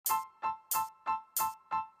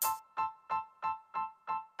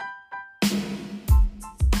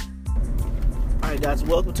right, guys,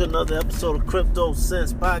 welcome to another episode of Crypto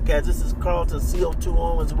Sense Podcast. This is Carlton CO2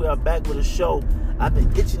 Owens. We are back with a show. I've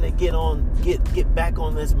been itching to get back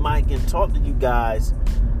on this mic and talk to you guys.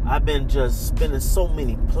 I've been just spinning so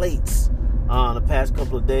many plates the past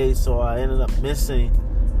couple of days, so I ended up missing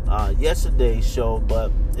yesterday's show,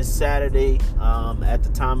 but it's Saturday at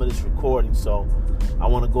the time of this recording, so I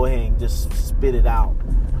want to go ahead and just spit it out.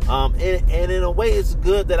 And in a way, it's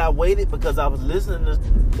good that I waited because I was listening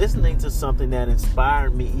to something that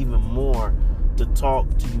inspired me even more to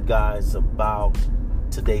talk to you guys about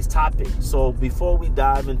today's topic. So before we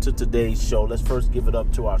dive into today's show, let's first give it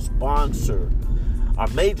up to our sponsor, our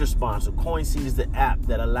major sponsor. CoinSeed is the app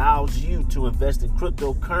that allows you to invest in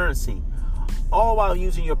cryptocurrency, all while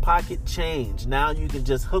using your pocket change. Now you can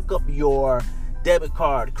just hook up your debit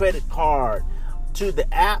card, credit card to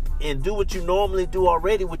the app and do what you normally do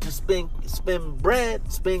already, which is spend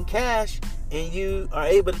cash, and you are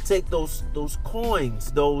able to take those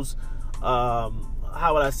coins, those pocket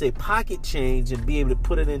change, and be able to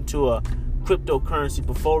put it into a cryptocurrency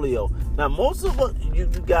portfolio. Now, most of you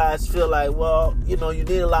guys feel like, well, you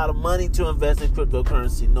need a lot of money to invest in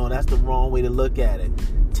cryptocurrency. No, that's the wrong way to look at it.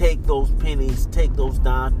 Take those pennies, take those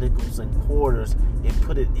dimes, nickels, and quarters, and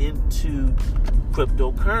put it into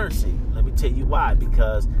cryptocurrency. Let me tell you why.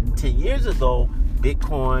 Because 10 years ago,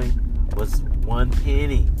 Bitcoin was 1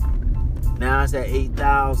 penny. Now it's at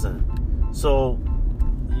 8,000. So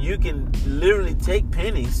you can literally take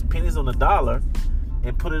pennies on the dollar,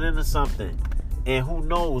 and put it into something. And who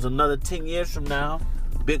knows, another 10 years from now,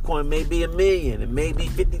 Bitcoin may be 1 million, it may be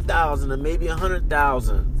 50,000, it may be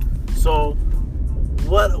 100,000. So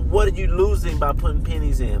what are you losing by putting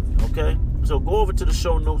pennies in? Okay, so go over to the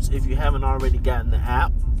show notes if you haven't already gotten the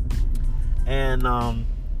app, and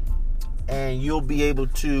you'll be able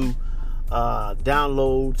to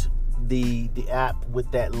download the app with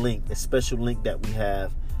that link, the special link that we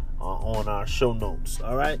have on our show notes.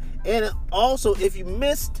 All right, and also if you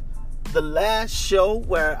missed the last show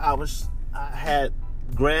where I had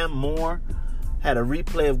Graham Moore, had a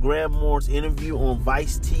replay of Graham Moore's interview on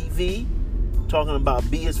Vice TV talking about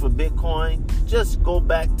B is for Bitcoin, just go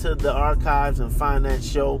back to the archives and find that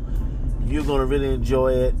show. You're going to really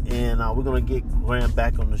enjoy it, and we're going to get Graham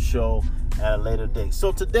back on the show at a later date.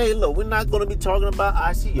 So today, look, we're not going to be talking about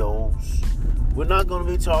ICOs. We're not going to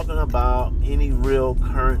be talking about any real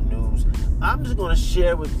current news. I'm just going to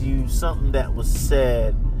share with you something that was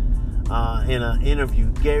said in an interview.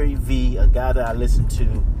 Gary Vee, a guy that I listen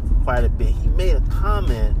to quite a bit, he made a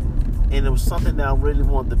comment, and it was something that I really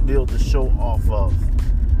wanted to build the show off of.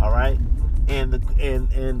 All right, and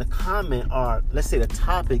the comment, or let's say the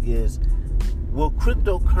topic is, will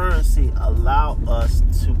cryptocurrency allow us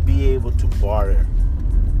to be able to barter?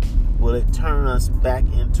 Will it turn us back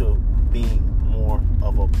into being more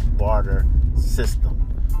of a barter system?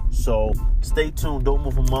 So stay tuned. Don't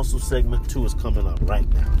move a muscle. Segment 2 is coming up right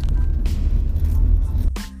now.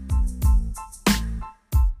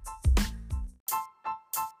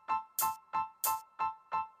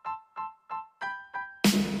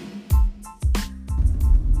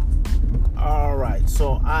 All right,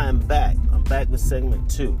 so I am back. I'm back with segment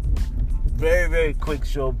 2. Very, very quick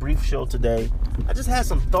show, brief show today. I just had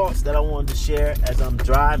some thoughts that I wanted to share as I'm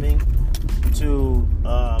driving to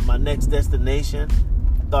my next destination.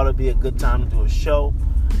 Thought it'd be a good time to do a show.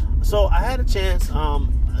 So I had a chance.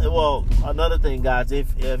 Another thing, guys,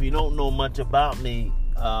 if you don't know much about me,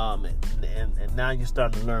 and now you're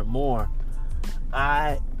starting to learn more,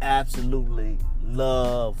 I absolutely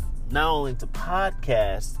love not only to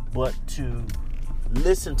podcast, but to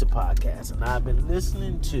listen to podcasts. And I've been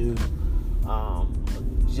listening to a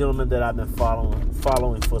gentleman that I've been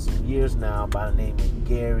following for some years now by the name of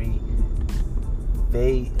Gary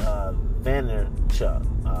Vaynerchuk,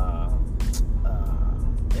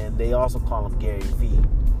 and they also call him Gary Vee.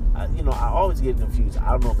 I always get confused.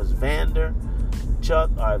 I don't know if it's Vander Chuck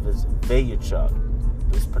or if it's Vaynerchuk.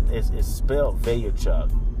 It's spelled Vaynerchuk.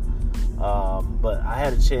 But I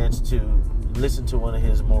had a chance to listen to one of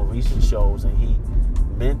his more recent shows, and he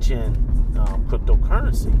mentioned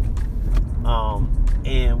cryptocurrency.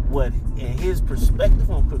 And his perspective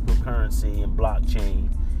on cryptocurrency and blockchain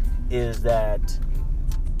is that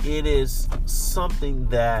it is something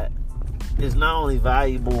that is not only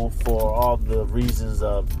valuable for all the reasons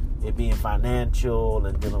of it being financial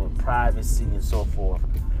and dealing with privacy and so forth,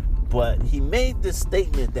 but he made this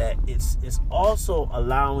statement that it's also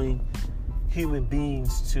allowing human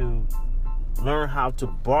beings to learn how to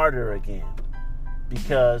barter again.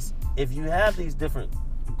 Because if you have these different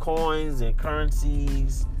coins and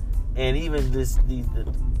currencies, and even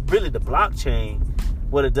the blockchain,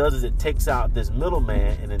 what it does is it takes out this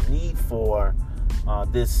middleman and the need for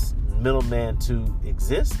this middleman to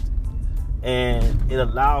exist. And it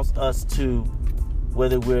allows us to,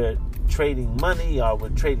 whether we're trading money or we're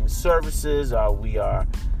trading services or we are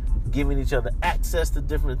giving each other access to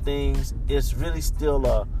different things, it's really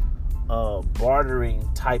still a bartering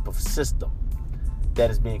type of system that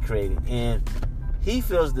is being created. And he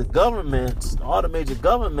feels the governments, all the major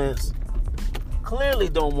governments, clearly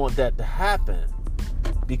don't want that to happen,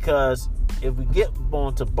 because if we get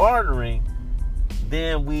on to bartering,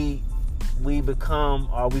 then we become,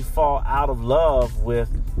 or we fall out of love with,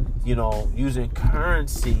 using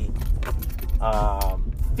currency,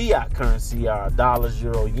 fiat currency, our dollars,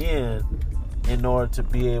 euro, yen, in order to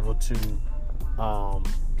be able to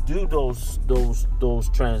do those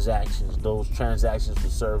transactions for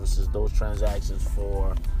services, those transactions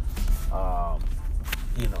for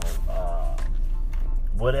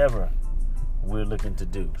whatever we're looking to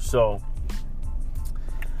do. So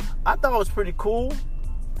I thought it was pretty cool,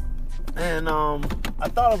 and I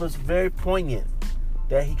thought it was very poignant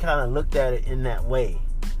that he kind of looked at it in that way,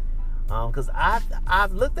 because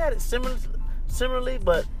I've looked at it similarly,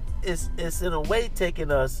 but it's in a way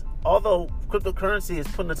taking us, although cryptocurrency is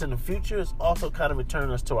putting us in the future, it's also kind of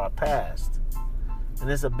returning us to our past. And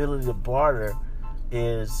this ability to barter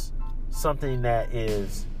is something that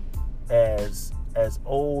is as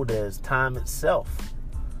old as time itself.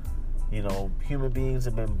 Human beings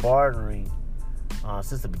have been bartering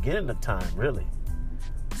since the beginning of time, really.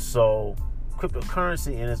 So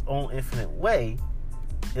cryptocurrency, in its own infinite way,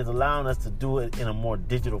 is allowing us to do it in a more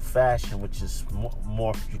digital fashion, which is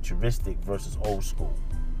more futuristic versus old school.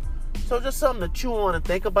 So just something to chew on and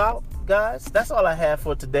think about, guys. That's all I have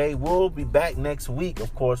for today. We'll be back next week,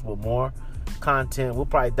 of course, with more content. We'll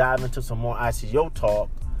probably dive into some more ICO talk.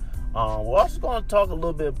 We're also going to talk a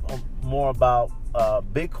little bit more about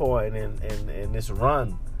Bitcoin and this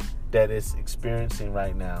run that it's experiencing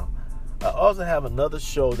right now. I also have another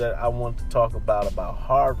show that I want to talk about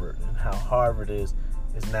Harvard, and how Harvard is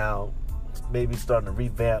now maybe starting to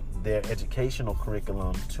revamp their educational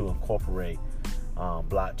curriculum to incorporate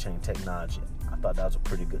blockchain technology. I thought that was a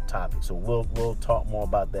pretty good topic. So we'll talk more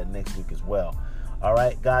about that next week as well. All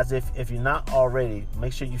right, guys, if you're not already,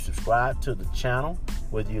 make sure you subscribe to the channel,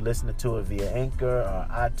 whether you're listening to it via Anchor or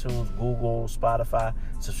iTunes, Google, Spotify.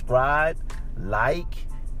 Subscribe, like,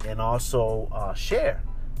 and also share,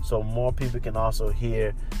 so more people can also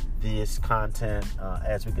hear this content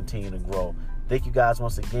as we continue to grow. Thank you guys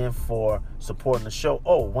once again for supporting the show.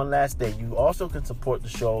 Oh, one last thing. You also can support the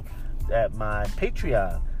show at my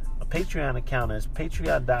Patreon. A Patreon account is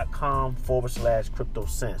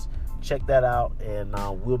patreon.com/CryptoSense. Check that out, and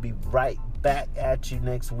we'll be right back at you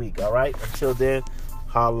next week. All right? Until then,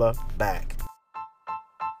 holla back.